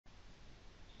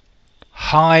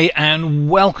Hi and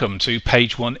welcome to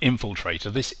Page One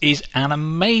Infiltrator. This is an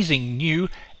amazing new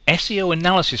SEO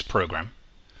analysis program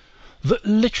that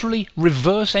literally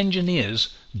reverse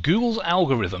engineers Google's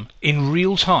algorithm in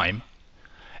real time,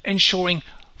 ensuring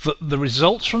that the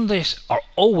results from this are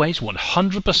always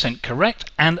 100%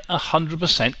 correct and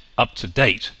 100% up to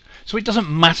date. So it doesn't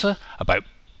matter about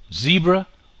zebra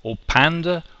or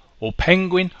panda or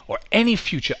penguin or any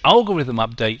future algorithm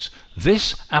updates,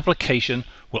 this application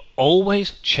will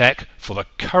always check for the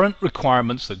current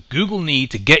requirements that Google need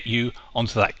to get you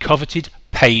onto that coveted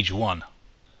Page One.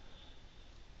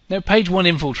 Now, Page One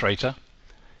Infiltrator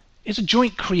is a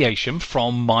joint creation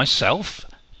from myself,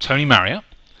 Tony Marriott,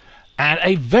 and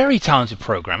a very talented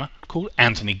programmer called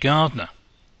Anthony Gardner.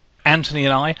 Anthony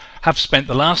and I have spent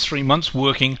the last 3 months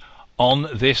working on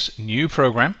this new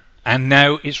program, and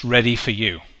now it's ready for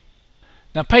you.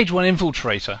 Now, Page One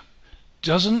Infiltrator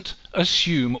doesn't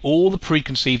assume all the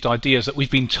preconceived ideas that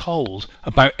we've been told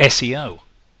about SEO.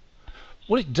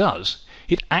 What it does,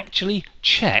 it actually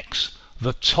checks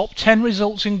the top 10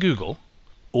 results in Google,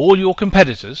 all your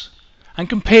competitors, and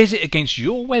compares it against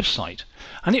your website,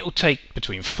 and it will take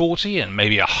between 40 and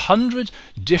maybe 100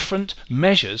 different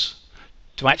measures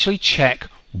to actually check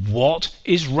what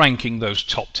is ranking those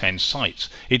top 10 sites.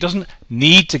 It doesn't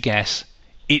need to guess,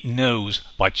 it knows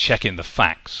by checking the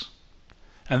facts.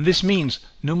 And this means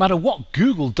no matter what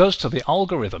Google does to the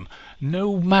algorithm,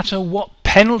 no matter what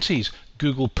penalties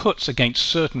Google puts against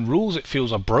certain rules it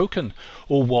feels are broken,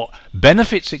 or what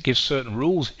benefits it gives certain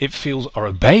rules it feels are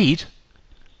obeyed,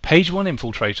 Page One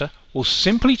Infiltrator will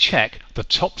simply check the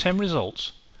top 10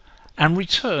 results and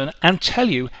return and tell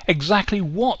you exactly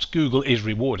what Google is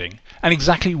rewarding and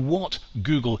exactly what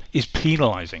Google is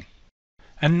penalizing.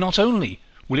 And not only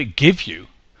will it give you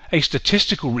a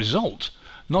statistical result,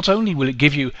 not only will it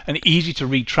give you an easy to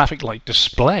read traffic light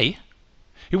display,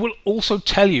 it will also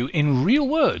tell you in real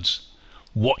words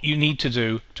what you need to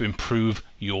do to improve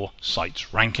your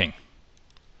site's ranking.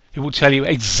 It will tell you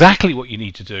exactly what you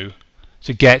need to do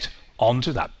to get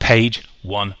onto that Page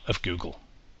One of Google.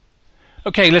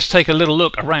 Okay, let's take a little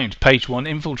look around Page One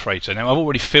Infiltrator. Now, I've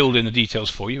already filled in the details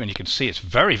for you, and you can see it's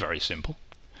very, very simple.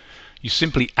 You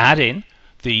simply add in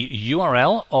the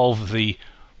URL of the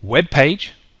web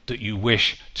page that you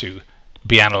wish to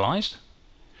be analyzed.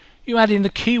 You add in the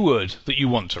keyword that you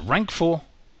want to rank for,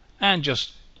 and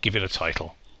just give it a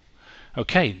title.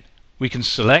 Okay, we can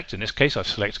select, in this case I've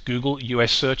selected Google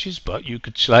US searches, but you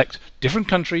could select different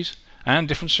countries and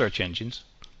different search engines,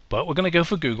 but we're going to go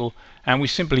for Google, and we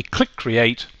simply click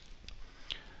create,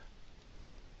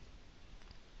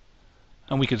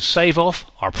 and we can save off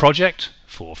our project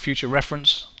for future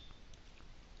reference,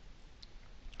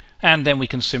 and then we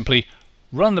can simply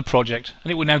run the project, and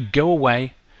it will now go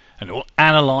away and it will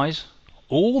analyze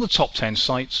all the top 10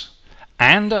 sites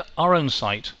and our own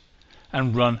site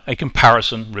and run a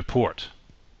comparison report.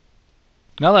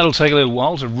 Now, that'll take a little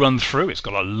while to run through. It's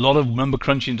got a lot of number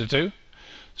crunching to do,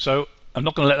 so I'm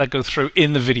not going to let that go through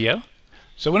in the video.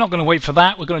 So we're not going to wait for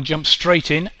that. We're going to jump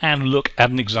straight in and look at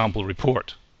an example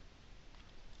report.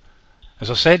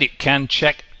 As I said, it can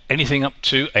check anything up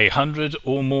to 100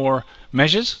 or more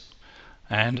measures.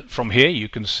 And from here you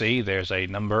can see there's a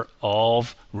number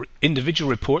of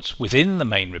individual reports within the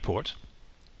main report.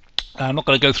 I'm not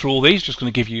going to go through all these, just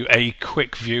going to give you a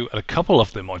quick view at a couple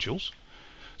of the modules.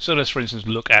 So let's, for instance,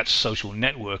 look at social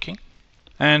networking.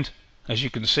 And as you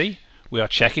can see, we are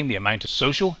checking the amount of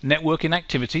social networking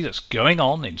activity that's going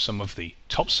on in some of the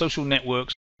top social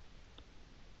networks.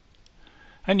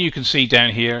 And you can see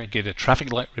down here, get a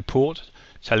traffic light report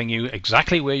telling you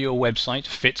exactly where your website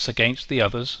fits against the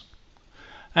others.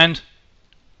 And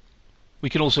we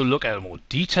can also look at more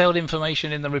detailed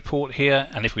information in the report here.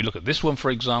 And if we look at this one, for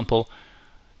example,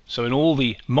 so in all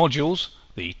the modules,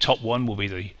 the top one will be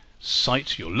the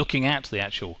site you're looking at,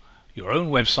 your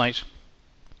own website,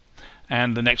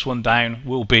 and the next one down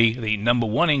will be the number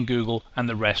one in Google, and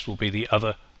the rest will be the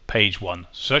other Page One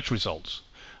search results.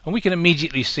 And we can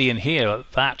immediately see in here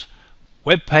that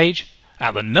web page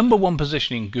at the number one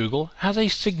position in Google has a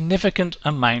significant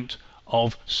amount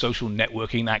of social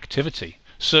networking activity,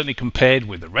 certainly compared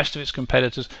with the rest of its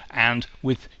competitors and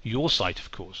with your site,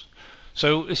 of course.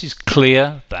 So this is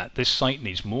clear that this site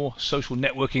needs more social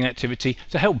networking activity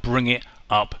to help bring it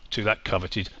up to that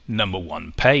coveted number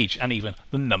one page and even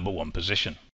the number one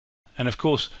position. And of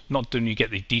course, not only do you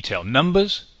get the detailed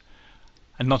numbers,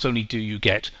 and not only do you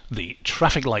get the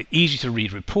traffic light easy to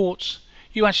read reports,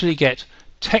 you actually get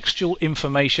textual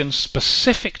information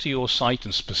specific to your site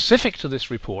and specific to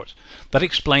this report that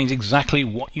explains exactly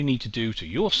what you need to do to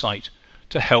your site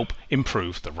to help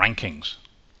improve the rankings.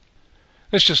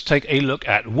 Let's just take a look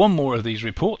at one more of these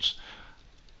reports.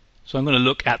 So I'm going to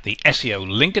look at the SEO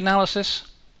Link Analysis.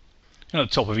 And at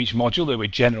the top of each module there will be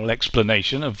a general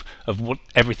explanation of what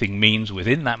everything means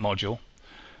within that module.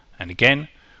 And again,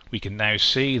 we can now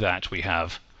see that we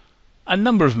have a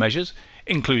number of measures,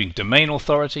 including domain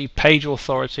authority, page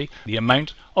authority, the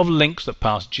amount of links that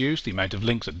pass juice, the amount of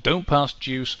links that don't pass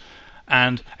juice,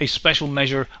 and a special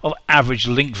measure of average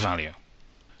link value.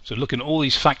 So looking at all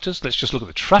these factors, let's just look at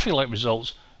the traffic light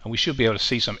results, and we should be able to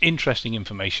see some interesting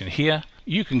information here.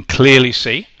 You can clearly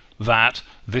see that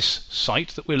this site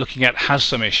that we're looking at has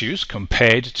some issues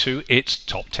compared to its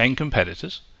top 10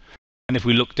 competitors. And if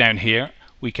we look down here,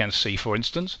 we can see, for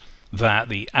instance, that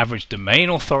the average domain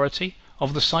authority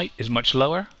of the site is much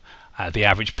lower. The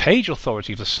average page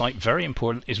authority of the site, very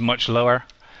important, is much lower.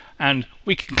 And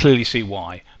we can clearly see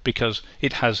why, because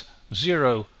it has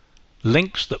 0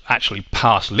 links that actually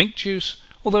pass link juice,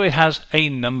 although it has a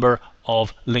number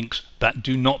of links that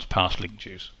do not pass link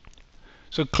juice.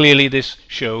 So clearly this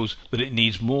shows that it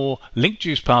needs more link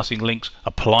juice passing links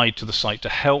applied to the site to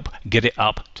help get it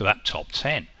up to that top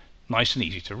 10. Nice and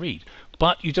easy to read.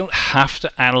 But you don't have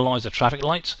to analyze the traffic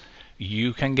lights.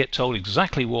 You can get told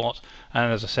exactly what,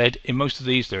 and as I said, in most of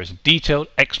these there is a detailed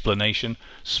explanation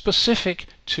specific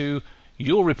to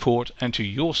your report and to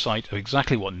your site of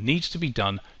exactly what needs to be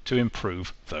done to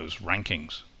improve those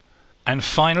rankings. And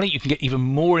finally, you can get even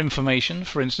more information.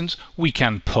 For instance, we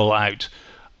can pull out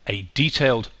a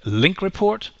detailed link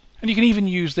report, and you can even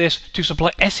use this to supply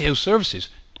SEO services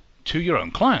to your own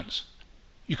clients.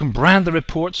 You can brand the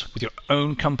reports with your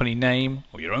own company name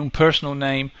or your own personal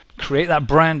name, create that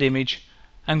brand image,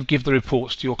 and give the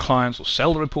reports to your clients, or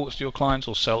sell the reports to your clients,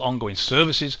 or sell ongoing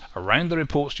services around the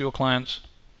reports to your clients,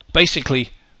 basically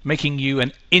making you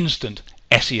an instant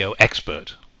SEO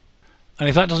expert. And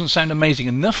if that doesn't sound amazing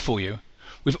enough for you,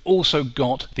 we've also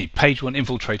got the Page One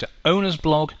Infiltrator Owners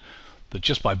blog that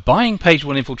just by buying Page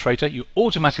One Infiltrator you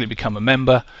automatically become a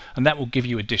member, and that will give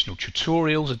you additional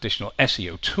tutorials, additional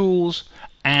SEO tools,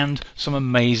 and some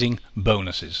amazing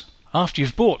bonuses. After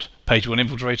you've bought Page One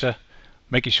Infiltrator,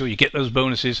 making sure you get those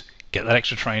bonuses, get that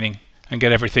extra training, and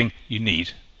get everything you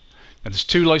need. Now there's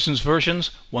 2 licensed versions,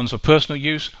 one's for personal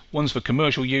use, one's for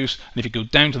commercial use, and if you go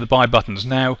down to the buy buttons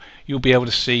now, you'll be able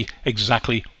to see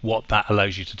exactly what that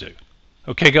allows you to do.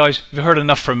 Okay guys, if you've heard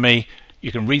enough from me,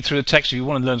 you can read through the text if you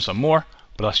want to learn some more,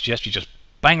 but I suggest you just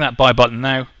bang that buy button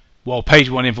now, while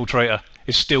Page One Infiltrator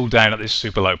is still down at this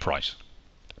super low price.